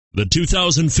The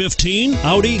 2015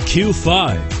 Audi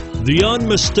Q5. The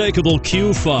unmistakable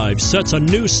Q5 sets a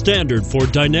new standard for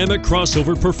dynamic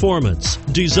crossover performance,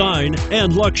 design,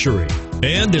 and luxury.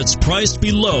 And it's priced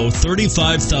below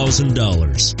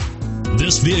 $35,000.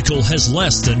 This vehicle has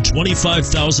less than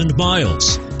 25,000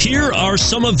 miles. Here are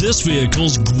some of this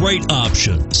vehicle's great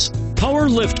options: power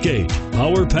liftgate,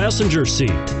 power passenger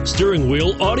seat, steering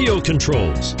wheel audio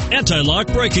controls, anti-lock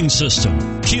braking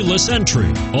system, keyless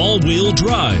entry, all-wheel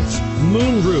drive,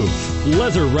 moonroof,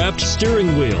 leather-wrapped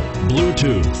steering wheel,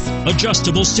 Bluetooth,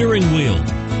 adjustable steering wheel.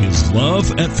 Is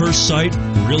love at first sight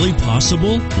really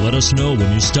possible? Let us know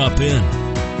when you stop in.